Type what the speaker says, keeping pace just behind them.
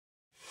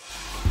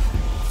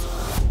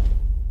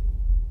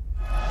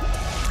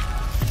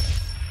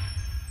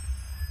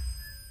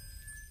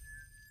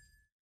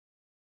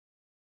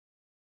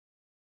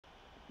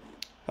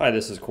Hi,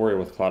 this is Cory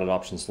with Cloud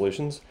Adoption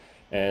Solutions,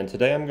 and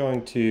today I'm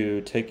going to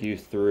take you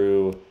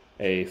through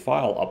a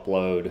file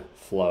upload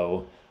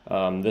flow.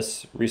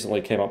 This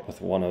recently came up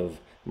with one of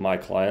my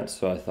clients,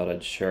 so I thought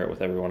I'd share it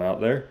with everyone out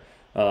there.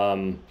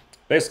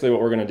 Basically what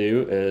we're going to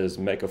do is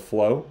make a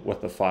flow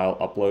with the file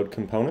upload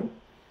component,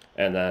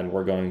 and then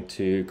we're going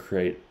to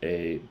create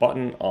a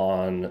button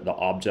on the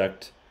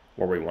object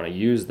where we want to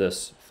use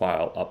this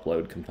file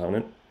upload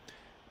component,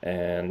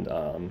 and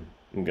I'm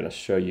going to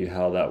show you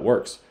how that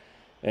works.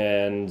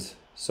 And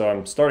so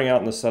I'm starting out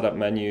in the setup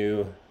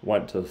menu,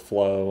 went to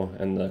flow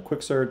and the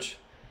quick search,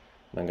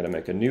 and I'm going to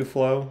make a new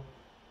flow,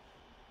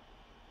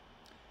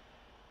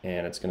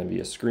 and it's going to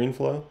be a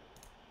ScreenFlow.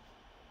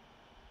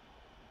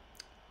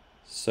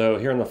 So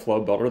here in the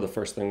flow builder, the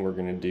first thing we're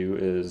going to do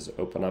is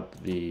open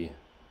up the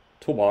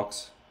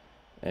toolbox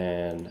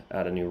and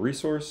add a new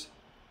resource.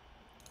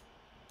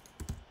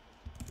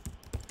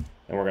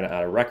 And we're going to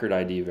add a record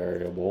ID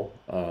variable.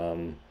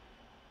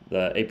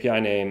 The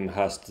API name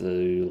has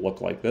to look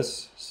like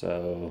this,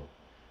 so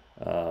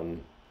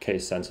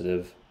case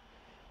sensitive,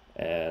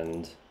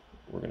 and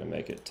we're going to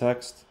make it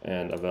text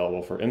and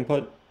available for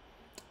input.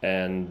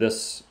 And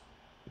this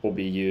will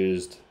be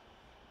used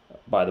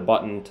by the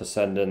button to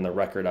send in the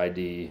record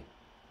ID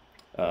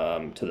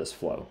to this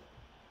flow.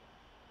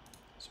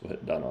 So we'll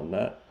hit done on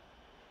that.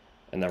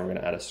 And then we're going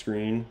to add a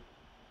screen.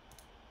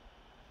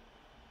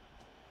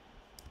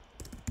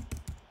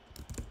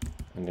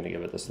 I'm going to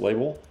give it this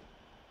label.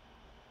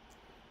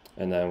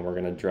 And then we're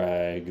going to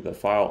drag the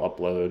file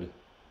upload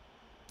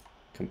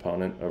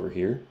component over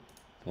here,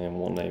 and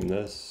we'll name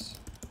this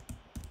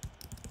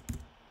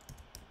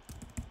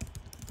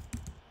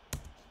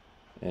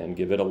and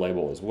give it a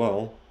label as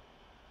well.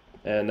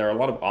 And there are a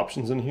lot of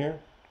options in here.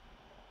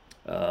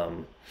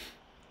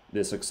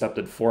 This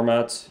accepted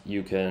formats,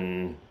 you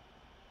can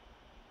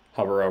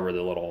hover over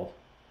the little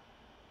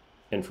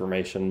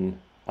information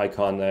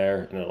icon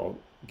there, and it'll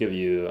give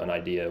you an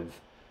idea of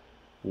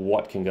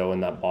what can go in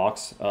that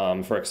box.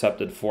 For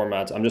accepted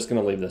formats, I'm just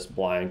going to leave this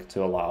blank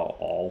to allow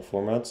all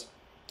formats,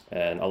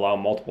 and allow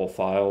multiple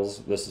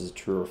files. This is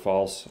true or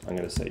false. I'm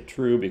going to say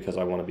true because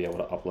I want to be able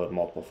to upload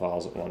multiple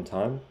files at one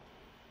time.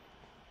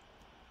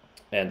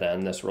 And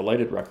then this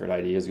related record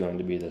ID is going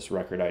to be this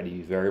record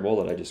ID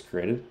variable that I just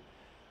created.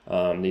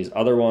 These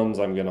other ones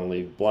I'm going to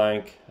leave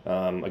blank.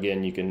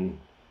 Again, you can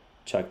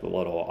check the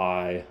little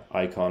eye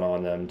icon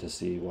on them to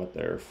see what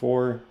they're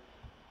for.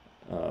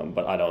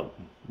 But I don't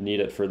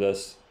need it for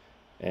this,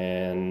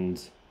 and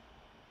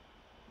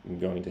I'm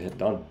going to hit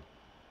done.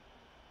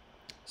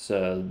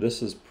 So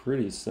this is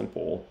pretty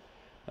simple.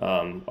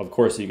 Of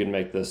course, you can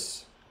make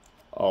this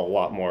a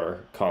lot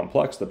more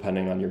complex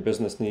depending on your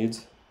business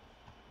needs.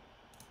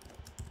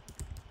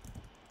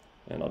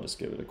 And I'll just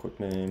give it a quick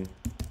name.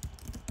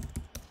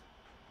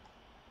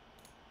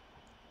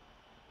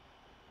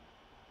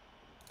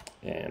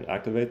 And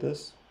activate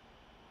this.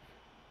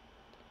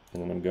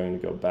 And then I'm going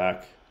to go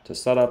back to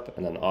setup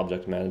and then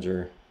object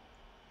manager,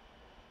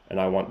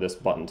 and I want this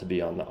button to be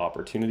on the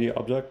opportunity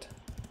object.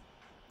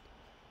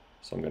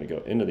 So I'm going to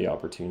go into the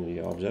opportunity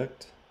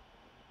object,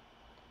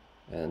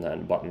 and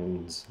then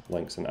buttons,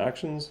 links, and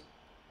actions.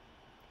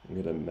 I'm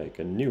going to make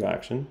a new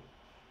action,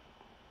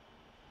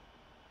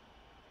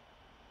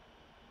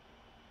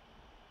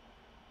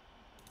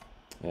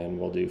 and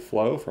we'll do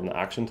flow from the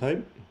action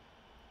type,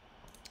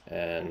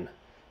 and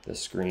the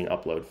screen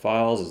upload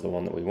files is the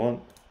one that we want.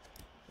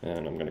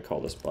 And I'm going to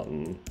call this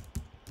button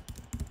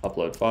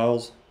upload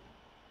files.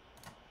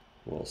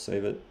 We'll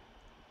save it.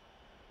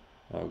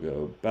 I'll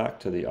go back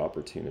to the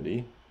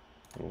opportunity,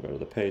 and we'll go to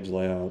the page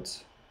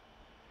layouts.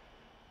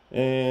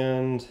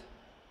 And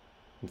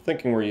I'm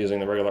thinking we're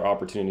using the regular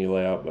opportunity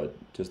layout, but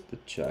just to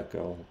check,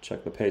 I'll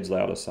check the page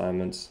layout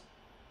assignments.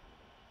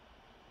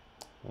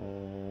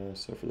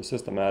 So for the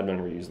system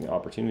admin, we're using the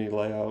opportunity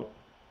layout.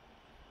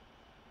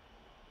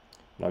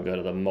 And I'll go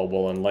to the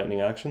mobile and lightning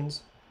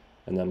actions,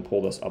 and then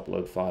pull this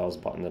upload files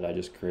button that I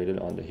just created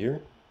onto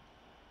here.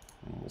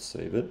 And we'll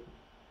save it.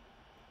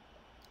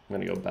 I'm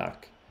going to go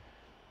back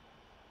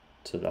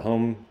to the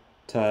home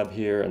tab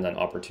here, and then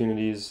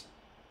opportunities.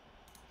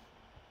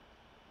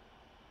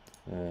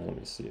 And let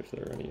me see if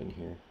there are any in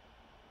here.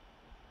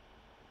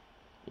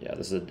 Yeah,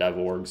 this is a dev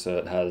org, so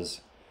it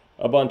has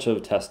a bunch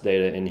of test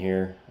data in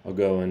here. I'll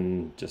go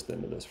in just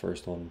into this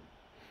first one.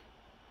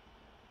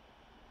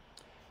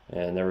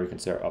 And there we can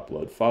see our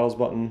upload files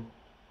button.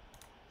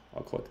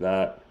 I'll click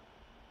that.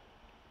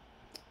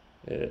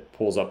 It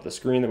pulls up the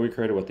screen that we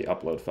created with the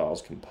upload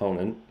files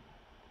component.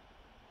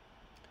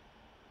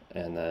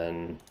 And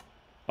then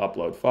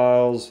upload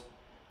files,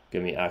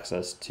 give me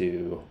access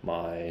to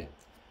my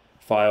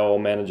file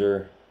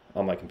manager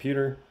on my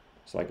computer,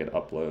 so I could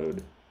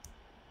upload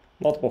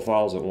multiple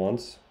files at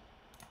once.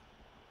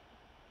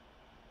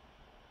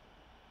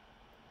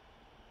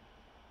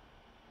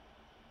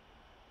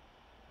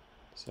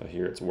 So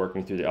here it's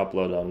working through the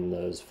upload on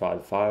those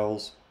 5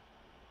 files.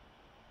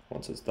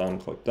 Once it's done,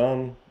 click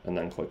done, and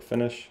then click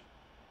finish.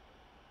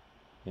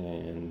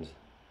 And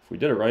if we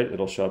did it right,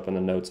 it'll show up in the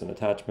notes and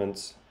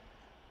attachments.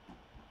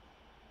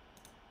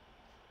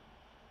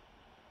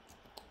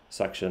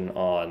 section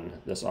on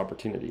this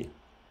opportunity.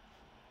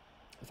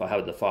 If I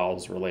had the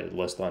files related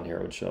list on here,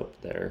 it would show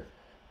up there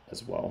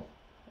as well.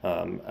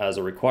 As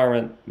a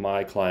requirement,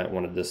 my client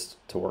wanted this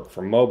to work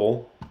for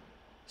mobile,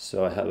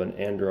 so I have an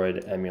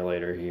Android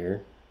emulator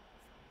here,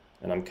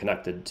 and I'm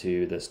connected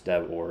to this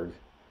dev org.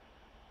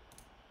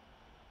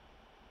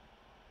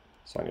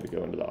 So I'm going to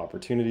go into the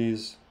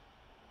opportunities.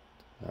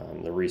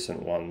 The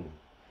recent one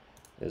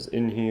is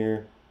in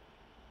here.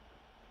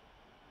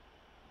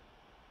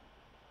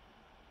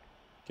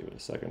 Give it a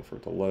second for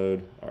it to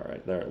load. All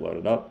right, there it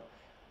loaded up.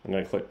 I'm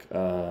going to click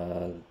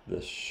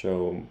this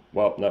show.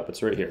 Well, nope,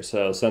 it's right here.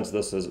 So since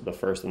this is the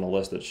first in the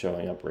list, it's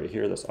showing up right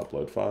here, this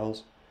upload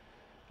files.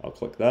 I'll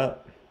click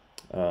that.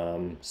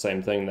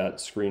 Same thing, that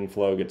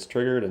ScreenFlow gets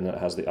triggered and that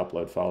has the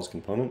upload files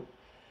component.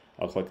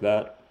 I'll click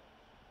that.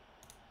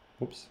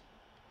 Oops.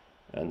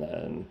 And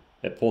then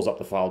it pulls up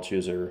the file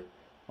chooser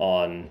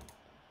on,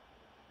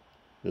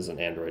 this is an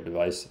Android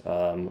device,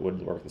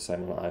 would work the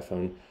same on an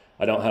iPhone.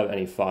 I don't have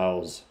any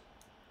files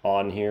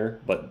on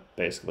here, but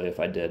basically if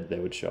I did, they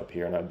would show up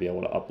here and I'd be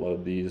able to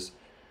upload these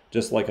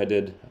just like I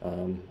did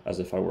as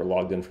if I were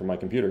logged in from my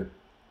computer.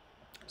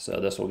 So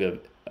this will give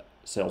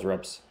sales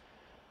reps,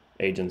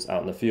 agents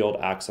out in the field,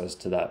 access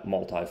to that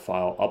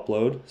multi-file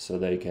upload, so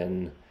they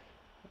can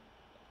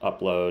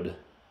upload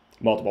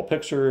multiple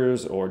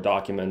pictures or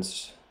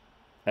documents,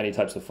 any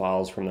types of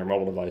files from their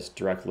mobile device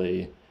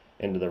directly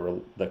into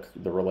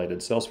the related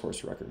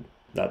Salesforce record.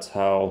 That's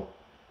how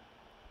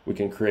we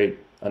can create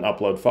an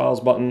upload files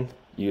button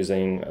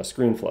using a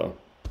ScreenFlow.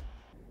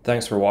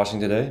 Thanks for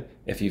watching today.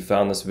 If you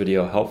found this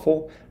video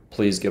helpful,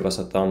 please give us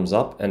a thumbs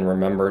up and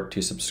remember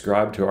to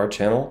subscribe to our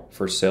channel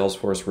for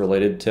Salesforce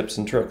related tips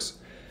and tricks.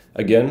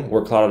 Again,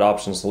 we're Cloud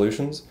Adoption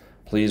Solutions.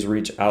 Please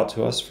reach out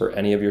to us for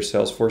any of your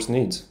Salesforce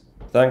needs.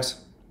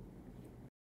 Thanks.